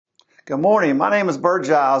Good morning. My name is Bert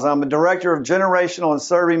Giles. I'm the Director of Generational and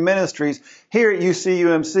Serving Ministries here at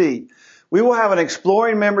UCUMC. We will have an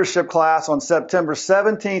Exploring Membership class on September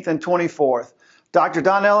 17th and 24th. Dr.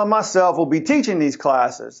 Donnell and myself will be teaching these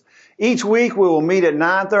classes. Each week we will meet at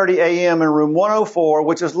 9:30 a.m. in room 104,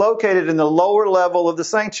 which is located in the lower level of the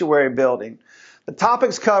sanctuary building. The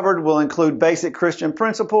topics covered will include basic Christian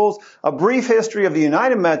principles, a brief history of the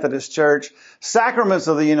United Methodist Church, sacraments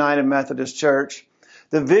of the United Methodist Church,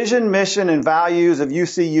 the vision, mission, and values of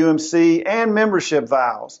UCUMC, and membership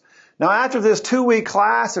vows. Now, after this 2-week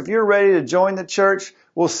class, if you're ready to join the church,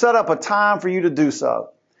 we'll set up a time for you to do so.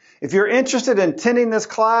 If you're interested in attending this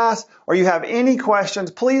class or you have any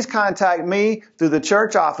questions, please contact me through the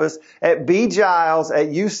church office at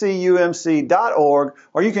bgiles@ucumc.org,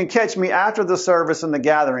 or you can catch me after the service in the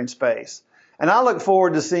gathering space. And I look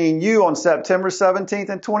forward to seeing you on September 17th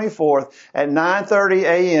and 24th at 9:30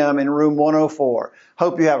 a.m. in room 104.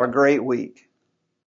 Hope you have a great week.